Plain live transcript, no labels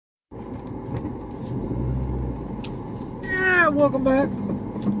Alright, welcome back.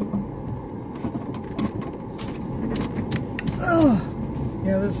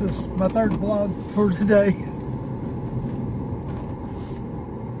 Yeah, this is my third vlog for today.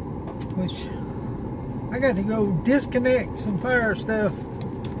 Which I got to go disconnect some fire stuff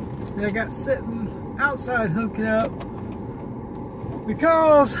that I got sitting outside hooking up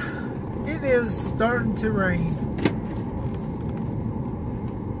because it is starting to rain.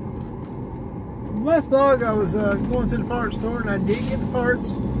 Last vlog I was going to the parts store and I did get the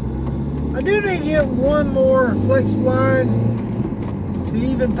parts. I do need to get one more flex line to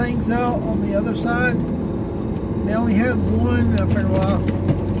even things out on the other side. They only had one, I figured, well, I'll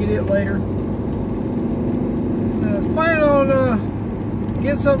get it later. I was planning on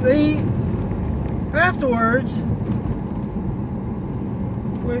getting something to eat afterwards,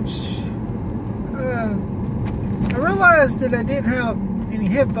 which I realized that I didn't have any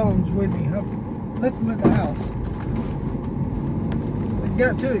headphones with me. I left them at the house. I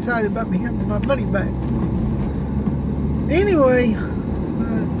got too excited about me having my money back. Anyway,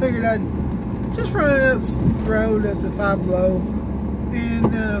 I figured I'd just run up the road up to Five Below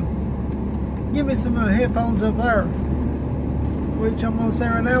and give me some headphones up there, which I'm gonna say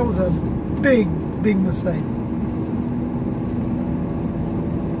right now was a big mistake.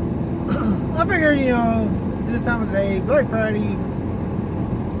 I figured, you know, this time of the day, Black Friday,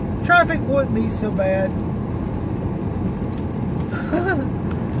 traffic wouldn't be so bad.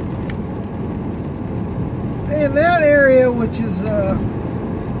 In that area, which is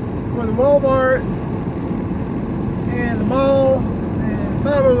where the Walmart and the mall and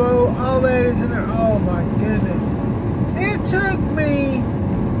Five Below, all that is in there. Oh my goodness. It took me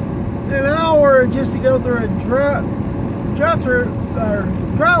an hour just to go through a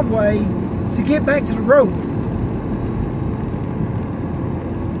driveway to get back to the road.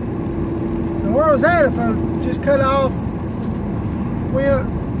 Where I was at, if I just cut off, went a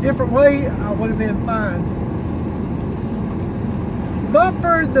different way, I would have been fine.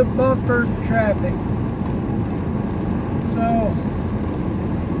 Bumper to bumper traffic. So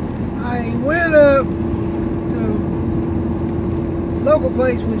I went up to a local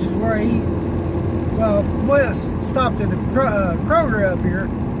place, which is where I eat. Well, stopped at the Kroger up here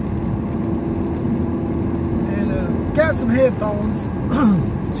and got some headphones.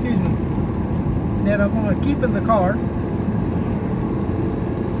 Excuse me. That I'm going to keep in the car.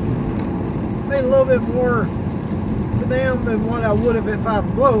 Made a little bit more for them than what I would have at Five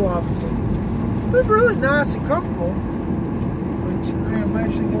Below, obviously. But really nice and comfortable, which I am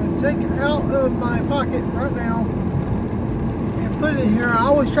actually going to take out of my pocket right now and put it in here. I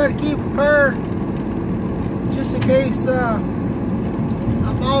always try to keep a pair just in case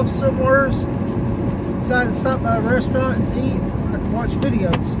I'm off somewhere, decide to stop by a restaurant and eat. I can watch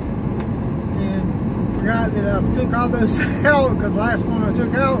videos. Forgot that I took all those out because the last one I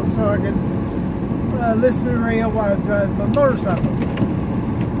took out so I could listen to the radio while I was driving my motorcycle.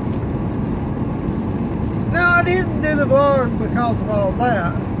 Now, I didn't do the vlog because of all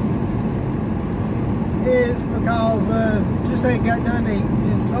that. It's because just ain't got done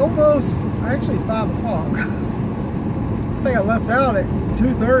eating. It's almost actually 5 o'clock. I think I left out at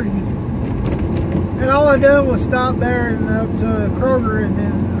 2:30. And all I done was stop there and up to Kroger and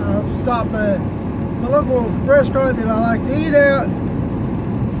then stop at my local restaurant that I like to eat at.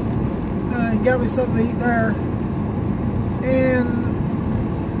 Got me something to eat there. And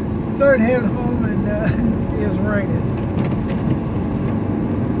started heading home and it was raining.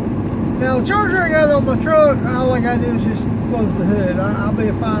 Now the charger I got on my truck, all I gotta do is just close the hood. I'll be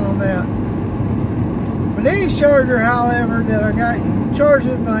fine on that. But this charger, however, that I got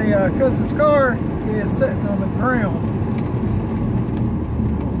charging my cousin's car is sitting on the ground.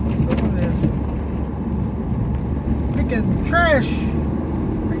 Some of this. Picking trash,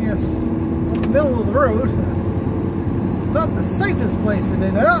 I guess, on the middle of the road. Not the safest place to do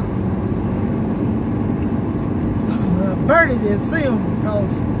that. Barely did see them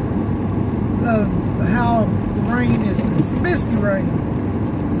because of how the rain is. It's misty rain.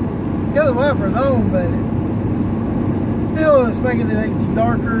 The other wipers on, but it still is making things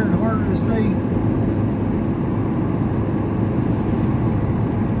darker and harder to see.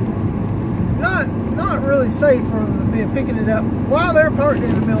 Not really safe for them to be picking it up while they're parked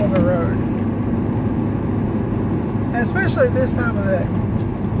in the middle of the road, especially at this time of day.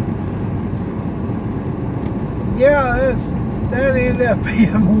 Yeah, that ended up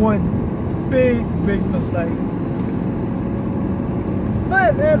being one big mistake.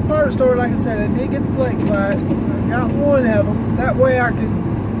 But at the parts store, like I said, I did get the flex light. I got one of them. That way I could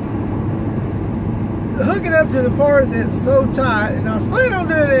hook it up to the part that's so tight, and I was planning on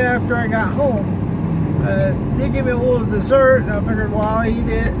doing it after I got home. Did give me a little dessert, and I figured, well, I'll eat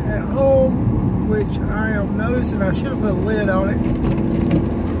it at home, which I am noticing I should have put a lid on it.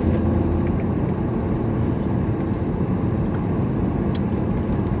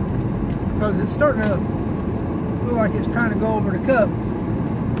 Because it's starting to look like it's trying to go over the cup.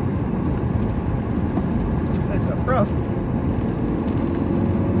 It's a Frosty.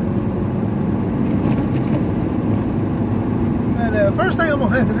 But first thing I'm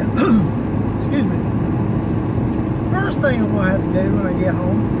going to have to do, excuse me. First thing I'm going to have to do when I get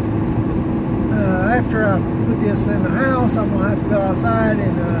home, after I put this in the house, I'm going to have to go outside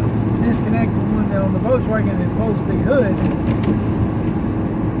and disconnect the one on the Volkswagen and close the hood.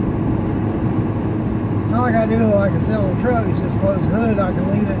 All I got to do, like I said on the truck, is just close the hood. I can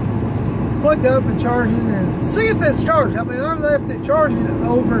leave it plugged up and charging and see if it's charged. I mean, I left it charging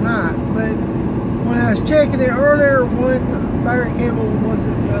overnight, but when I was checking it earlier, one battery cable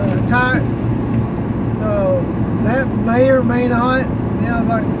wasn't tight. So that may or may not. And I was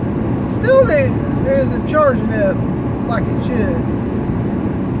like, still isn't charging up like it should.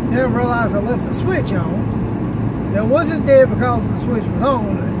 Then I realized I left the switch on. It wasn't dead because the switch was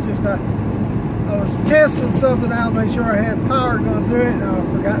on. It's just I was testing something out to make sure I had power going through it, and I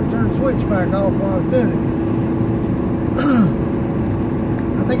forgot to turn the switch back off while I was doing it.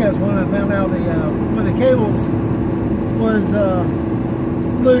 I think that's when I found out when the cables was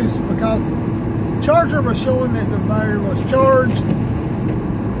loose, because the charger was showing that the battery was charged,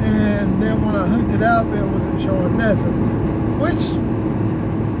 and then when I hooked it up, it wasn't showing nothing. Which,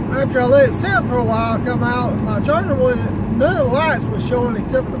 after I let it sit for a while, come out, my charger wasn't, none of the lights was showing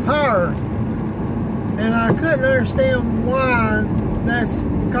except for the power. And I couldn't understand why. That's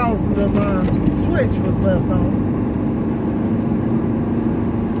because my switch was left on.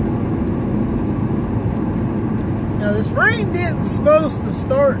 Now this rain didn't supposed to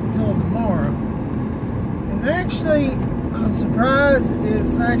start until tomorrow. And actually, I'm surprised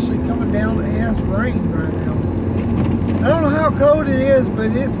it's actually coming down as rain right now. I don't know how cold it is, but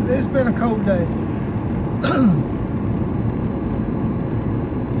it's been a cold day.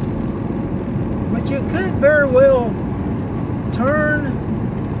 But you could very well turn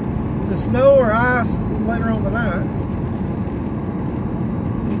to snow or ice later on the night.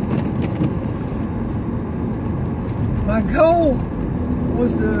 My goal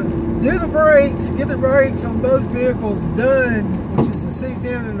was to do the brakes, get the brakes on both vehicles done, which is the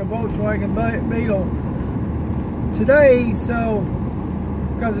C10 and the Volkswagen Beetle, today. So,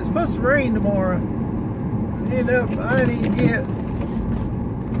 because it's supposed to rain tomorrow, I didn't even get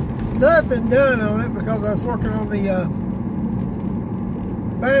nothing done on it because I was working on the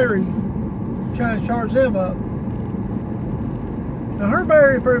battery, trying to charge them up. Now her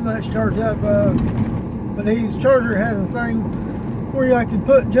battery pretty much charged up, but his charger has a thing where I can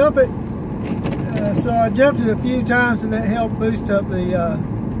jump it. So I jumped it a few times, and that helped boost up the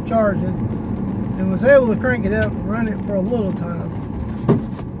charging, and was able to crank it up and run it for a little time.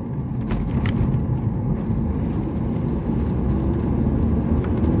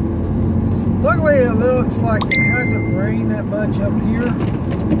 Luckily, it looks like it hasn't rained that much up here.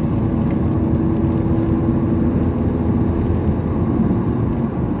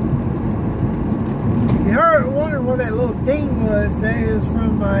 If you wondering what that little ding was, that is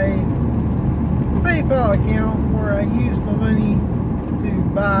from my PayPal account where I use my money to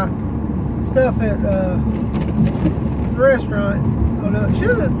buy stuff at the restaurant. Oh no, it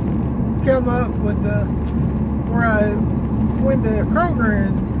should have come up with where I went to Kroger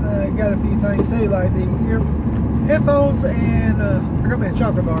and got a few things too, like the headphones and I got me a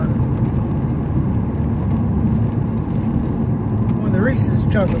chocolate bar. One of the Reese's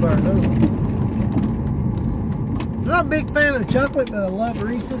chocolate bars. I'm not a big fan of the chocolate, but I love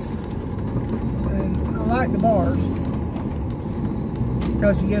Reese's. And I like the bars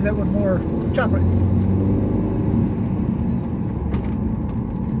because you end up with more chocolate.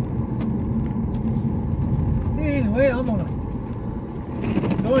 Anyway, I'm gonna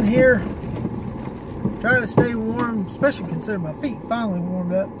go in here, try to stay warm, especially considering my feet finally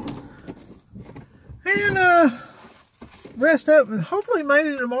warmed up, and rest up, and hopefully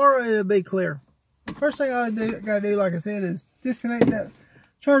maybe tomorrow it'll be clear. The first thing I gotta do, like I said, is disconnect that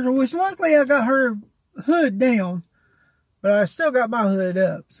charger, which luckily I got her hood down, but I still got my hood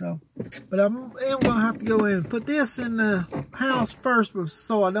up. So, but I am gonna have to go in and put this in the house first,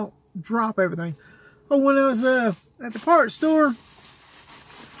 so I don't drop everything. Oh, when I was at the parts store,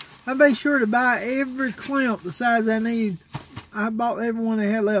 I made sure to buy every clamp the size I need. I bought every one they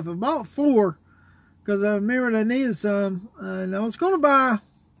had left. I bought 4 because I remembered I needed some, and I was going to buy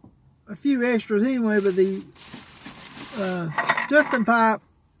a few extras anyway, but the Justin pipe,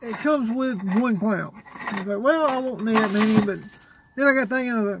 it comes with 1 clamp. I was like, well, I won't need that many, but then I got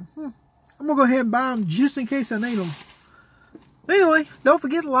thinking, I was like, I'm going to go ahead and buy them just in case I need them. Anyway, don't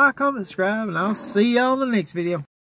forget to like, comment, subscribe, and I'll see y'all in the next video.